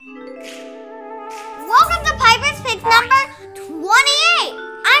Picks number 28.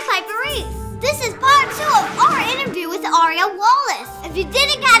 I'm Piper Reese. This is part 2 of our interview with Aria Wallace. If you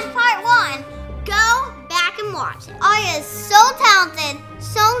didn't catch part 1, go back and watch it. Aria is so talented,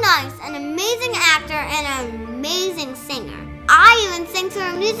 so nice, an amazing actor, and an amazing singer. I even sing to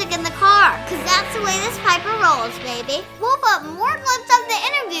her music in the car, because that's the way this Piper rolls, baby. We'll put more clips of the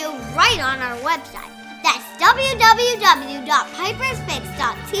interview right on our website. That's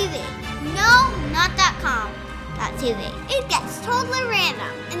www.piperspicks.tv. No, not .com. .tv. It gets totally random.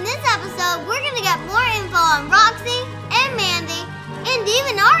 In this episode, we're going to get more info on Roxy and Mandy and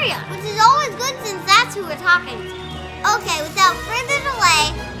even Aria, which is always good since that's who we're talking to. Okay, without further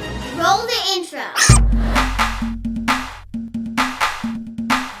delay, roll the intro.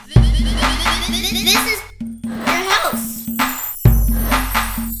 This is your host,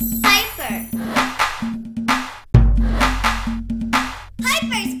 Piper.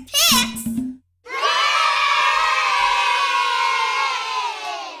 Piper's Picks.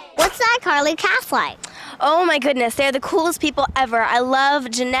 What's that Carly cast like? Oh my goodness, they're the coolest people ever. I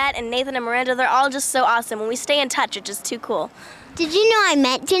love Jeanette and Nathan and Miranda. They're all just so awesome. When we stay in touch, it's just too cool. Did you know I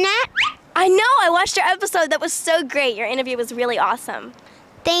met Jeanette? I know, I watched your episode. That was so great. Your interview was really awesome.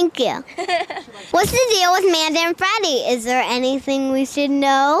 Thank you. What's the deal with Mandy and Freddie? Is there anything we should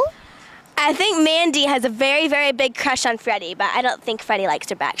know? I think Mandy has a very, very big crush on Freddie, but I don't think Freddie likes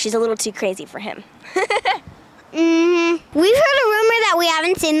her back. She's a little too crazy for him. We've heard a rumor that we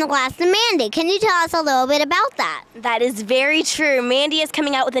haven't seen the last of Mandy. Can you tell us a little bit about that? That is very true. Mandy is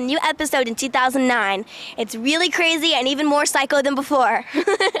coming out with a new episode in 2009. It's really crazy and even more psycho than before.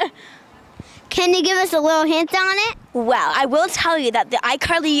 Can you give us a little hint on it? Well, I will tell you that the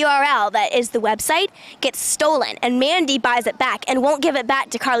iCarly URL that is the website gets stolen, and Mandy buys it back and won't give it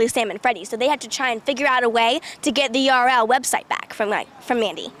back to Carly, Sam, and Freddie. So they have to try and figure out a way to get the URL website back from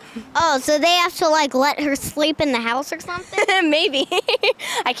Mandy. Oh, so they have to let her sleep in the house or something? Maybe.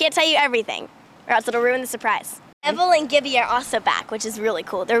 I can't tell you everything, or else it'll ruin the surprise. Neville and Gibby are also back, which is really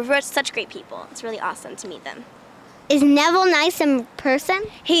cool. They're such great people. It's really awesome to meet them. Is Neville nice in person?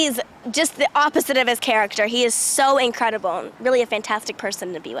 He's just the opposite of his character. He is so incredible and really a fantastic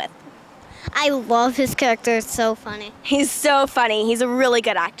person to be with. I love his character. It's so funny. He's so funny. He's a really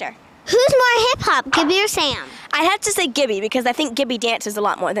good actor. Who's more hip-hop, Gibby or Sam? I'd have to say Gibby because I think Gibby dances a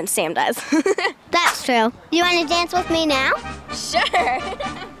lot more than Sam does. That's true. You want to dance with me now? Sure.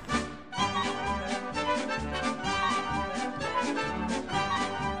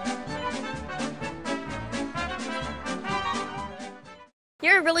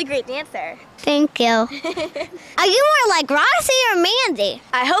 You're a really great dancer. Thank you. Are you more like Roxy or Mandy?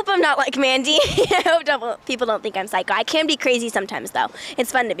 I hope I'm not like Mandy. I hope people don't think I'm psycho. I can be crazy sometimes, though.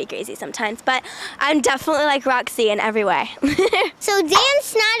 It's fun to be crazy sometimes, but I'm definitely like Roxy in every way. So Dan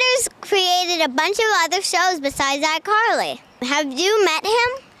Snyder's created a bunch of other shows besides iCarly. Have you met him?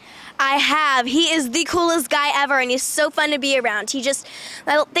 I have. He is the coolest guy ever, and he's so fun to be around. The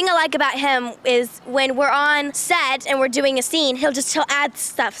thing I like about him is when we're on set and we're doing a scene, he'll add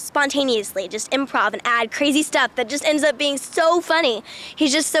stuff spontaneously, just improv and add crazy stuff that just ends up being so funny.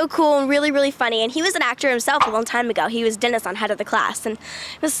 He's just so cool and really, really funny, and he was an actor himself a long time ago. He was Dennis on Head of the Class, and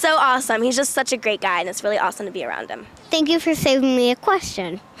it was so awesome. He's just such a great guy, and it's really awesome to be around him. Thank you for saving me a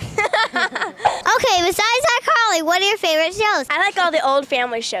question. Okay, besides iCarly, what are your favorite shows? I like all the old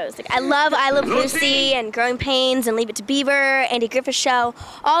family shows. I love I Love Lucy and Growing Pains and Leave It to Beaver, Andy Griffith Show,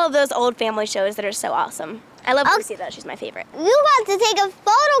 all of those old family shows that are so awesome. I love Lucy, though. She's my favorite. You got to take a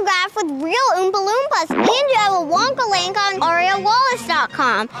photograph with real Oompa Loompas, and you have a Wonka link on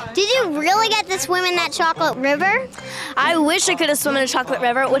AriaWallace.com. Did you really get to swim in that chocolate river? I wish I could have swum in a chocolate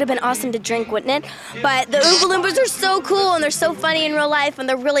river. It would have been awesome to drink, wouldn't it? But the Oompa Loompas are so cool, and they're so funny in real life, and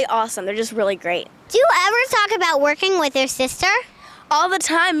they're really awesome. They're just really great. Do you ever talk about working with your sister? All the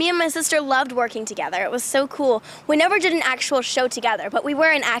time. Me and my sister loved working together. It was so cool. We never did an actual show together, but we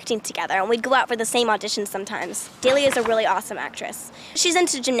were in acting together, and we'd go out for the same auditions sometimes. Daly is a really awesome actress. She's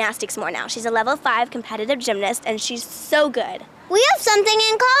into gymnastics more now. She's a level 5 competitive gymnast, and she's so good. We have something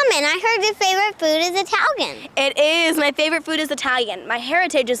in common. I heard your favorite food is Italian. It is. My favorite food is Italian. My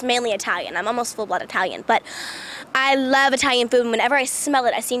heritage is mainly Italian. I'm almost full-blood Italian, but I love Italian food, and whenever I smell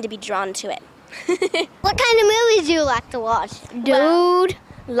it, I seem to be drawn to it. What kind of movies do you like to watch, dude? Well,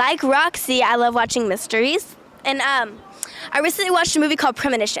 like Roxy, I love watching mysteries. And I recently watched a movie called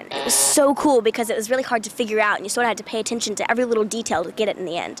Premonition. It was so cool because it was really hard to figure out, and you sort of had to pay attention to every little detail to get it in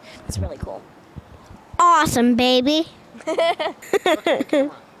the end. It's really cool. Awesome, baby. Hey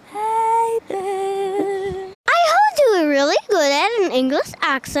there. I heard you were really good at an English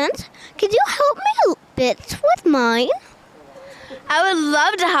accent. Could you help me a bit with mine? I would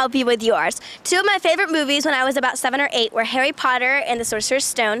love to help you with yours. 2 of my favorite movies when I was about 7 or 8 were Harry Potter and the Sorcerer's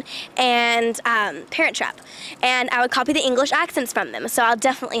Stone and Parent Trap. And I would copy the English accents from them, so I'll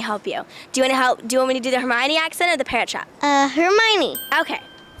definitely help you. Do you want to help? Do you want me to do the Hermione accent or the Parent Trap? Hermione. Okay.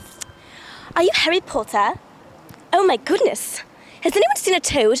 Are you Harry Potter? Oh my goodness. Has anyone seen a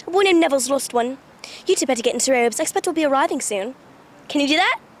toad? A boy named Neville's lost one. You two better get into robes. I expect we'll be arriving soon. Can you do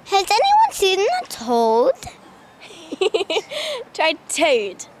that? Has anyone seen a toad? Try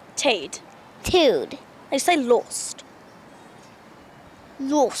toad. Toad. Toad. I just say lost.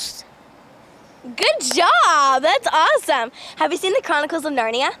 Lost. Good job! That's awesome. Have you seen the Chronicles of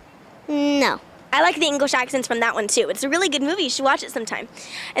Narnia? No. I like the English accents from that one too. It's a really good movie. You should watch it sometime.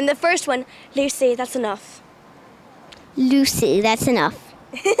 And the first one, Lucy, that's enough. Lucy, that's enough.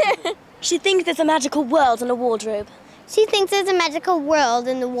 She thinks there's a magical world in a wardrobe. She thinks there's a magical world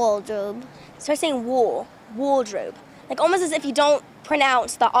in the wardrobe. Start saying wardrobe. Like almost as if you don't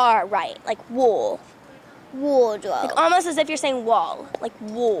pronounce the R right, like wall. Wardrobe. Like almost as if you're saying wall, like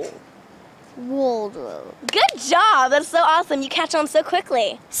wall. Wardrobe. Good job, that's so awesome. You catch on so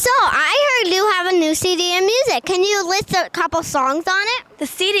quickly. So, I heard you have a new CD of music. Can you list a couple songs on it? The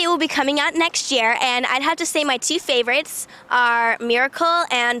CD will be coming out next year, and I'd have to say my 2 favorites are Miracle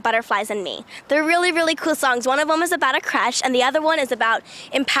and Butterflies and Me. They're really, really cool songs. One of them is about a crush, and the other one is about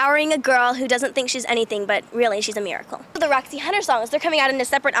empowering a girl who doesn't think she's anything, but really she's a miracle. The Roxy Hunter songs, they're coming out in a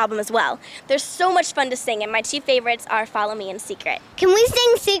separate album as well. They're so much fun to sing, and my 2 favorites are Follow Me and Secret. Can we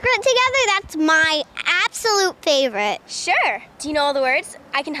sing Secret together? That's my absolute favorite. Sure. Do you know all the words?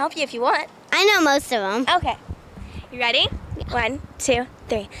 I can help you if you want. I know most of them. Okay. You ready? 1, 2,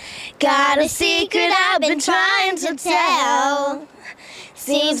 3. Got a secret I've been trying to tell.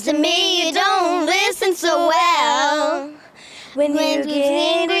 Seems to me you don't listen so well. When you get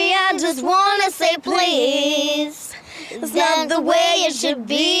angry, I just wanna say please. It's not the way it should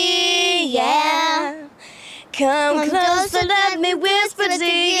be, yeah. Come closer, let me whisper to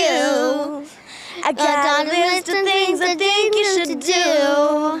you. I got a list of things I think you should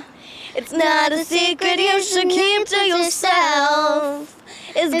do. It's not a secret you should keep to yourself.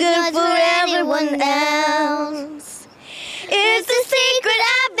 It's good for everyone else. It's a secret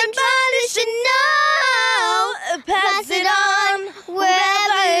everybody should know. Pass it on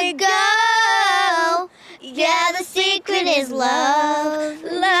wherever you go. Yeah, the secret is love.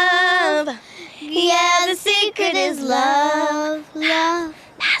 Love. Yeah, the secret is love. Love.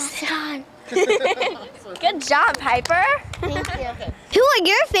 Pass it on. Good job, Piper. Thank you. Who are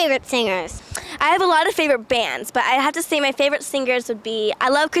your favorite singers? I have a lot of favorite bands, but I have to say my favorite singers would be, I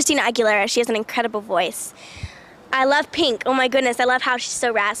love Christina Aguilera. She has an incredible voice. I love Pink. Oh my goodness, I love how she's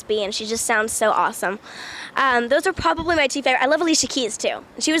so raspy and she just sounds so awesome. Those are probably my 2 favorite. I love Alicia Keys too.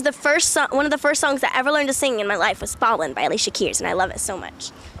 She was the first one of the first songs I ever learned to sing in my life was Fallen by Alicia Keys, and I love it so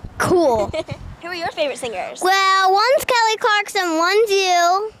much. Cool. Who are your favorite singers? Well, one's Kelly Clarkson, one's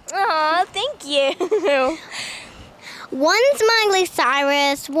you. Aw, thank you. One's Miley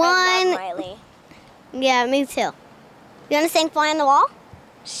Cyrus, one... I love Miley. Yeah, me too. You want to sing Fly on the Wall?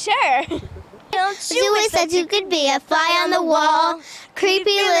 Sure. Don't you wish that you could be a fly on the wall? Creepy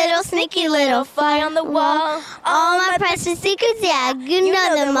little, sneaky little fly on the wall. All my precious secrets, yeah, you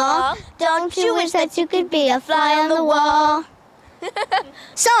know them all. Don't you wish that you could be a fly on the wall?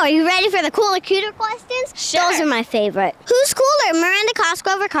 So, are you ready for the cooler, cuter questions? Sure. Those are my favorite. Who's cooler, Miranda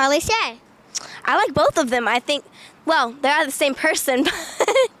Cosgrove or Carly Shay? I like both of them. I think, well, they're the same person, but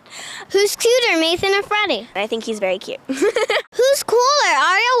Who's cuter, Nathan or Freddie? I think he's very cute. Who's cooler,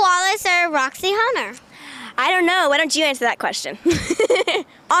 Aria Wallace or Roxy Hunter? I don't know. Why don't you answer that question?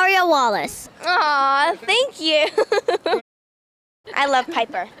 Aria Wallace. Aw, thank you. I love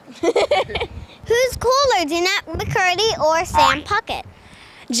Piper. Who's cooler, Jeanette McCurdy or Sam Puckett?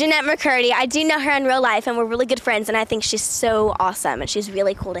 Jeanette McCurdy. I do know her in real life, and we're really good friends, and I think she's so awesome, and she's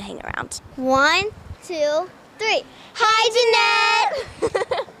really cool to hang around. 1, 2, 3. Hi,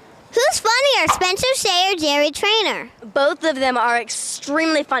 Jeanette. Who's funnier, Spencer Shea or Jerry Trainer? Both of them are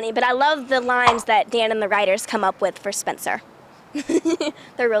extremely funny, but I love the lines that Dan and the writers come up with for Spencer.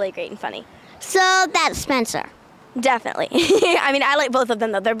 They're really great and funny. So that's Spencer. Definitely. I mean, I like both of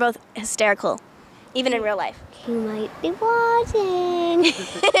them, though. They're both hysterical, even in real life. You might be watching.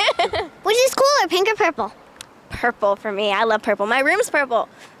 Which is cooler, pink or purple? Purple for me. I love purple. My room's purple.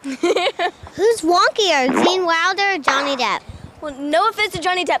 Who's wonkier, Gene Wilder or Johnny Depp? Well, no offense to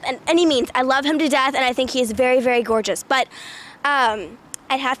Johnny Depp in any means. I love him to death, and I think he is very, very gorgeous. But I'd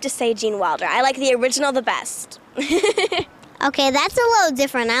have to say Gene Wilder. I like the original the best. Okay, that's a little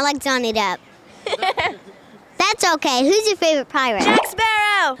different. I like Johnny Depp. That's okay. Who's your favorite pirate? Jack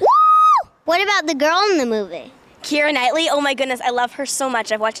Sparrow! Woo! What about the girl in the movie? Keira Knightley, oh my goodness, I love her so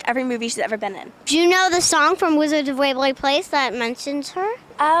much. I've watched every movie she's ever been in. Do you know the song from Wizards of Waverly Place that mentions her?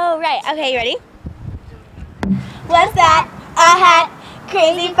 Oh, right. Okay, you ready? What's that? A hat.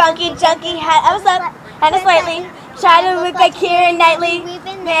 Crazy, funky, junky hat. I was up, and it's slightly. Try to look like Keira Knightley.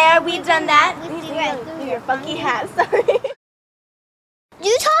 There, we've done that. Your funky hat, sorry.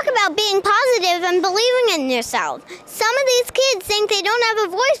 You talk about being positive and believing in yourself. Some of these kids think they don't have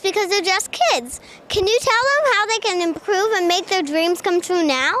a voice because they're just kids. Can you tell them how they can improve and make their dreams come true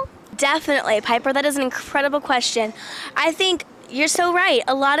now? Definitely, Piper. That is an incredible question. I think you're so right.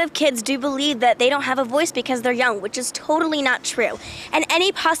 A lot of kids do believe that they don't have a voice because they're young, which is totally not true. And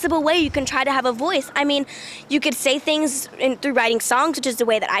any possible way you can try to have a voice. I mean, you could say things through writing songs, which is the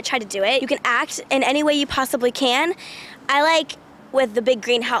way that I try to do it. You can act in any way you possibly can. I like with the Big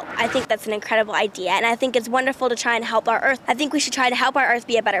Green Help. I think that's an incredible idea, and I think it's wonderful to try and help our Earth. I think we should try to help our Earth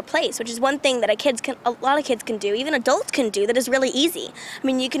be a better place, which is one thing that a lot of kids can do, even adults can do, that is really easy. I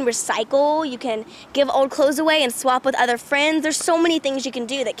mean, you can recycle, you can give old clothes away and swap with other friends. There's so many things you can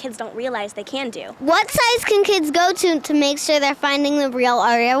do that kids don't realize they can do. What sites can kids go to make sure they're finding the real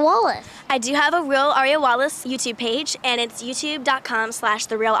Aria Wallace? I do have a Real Aria Wallace YouTube page, and it's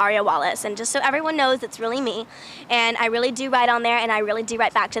youtube.com/TheRealAriaWallace. And just so everyone knows, it's really me. And I really do write on there, and I really do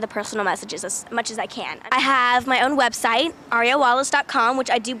write back to the personal messages as much as I can. I have my own website, ariawallace.com,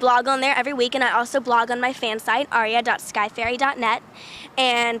 which I do blog on there every week, and I also blog on my fan site, aria.skyfairy.net.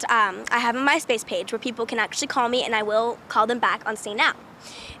 And I have a MySpace page where people can actually call me, and I will call them back on Say Now.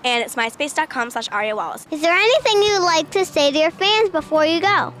 And it's myspace.com/AriaWallace. Is there anything you'd like to say to your fans before you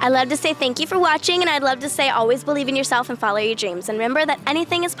go? I'd love to say thank you for watching, and I'd love to say always believe in yourself and follow your dreams. And remember that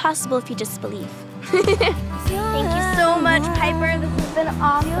anything is possible if you just believe. Thank you so much, Piper. This has been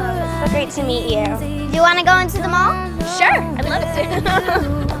awesome. It's so great to meet you. Do you want to go into the mall? Sure, I'd love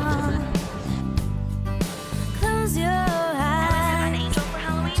to.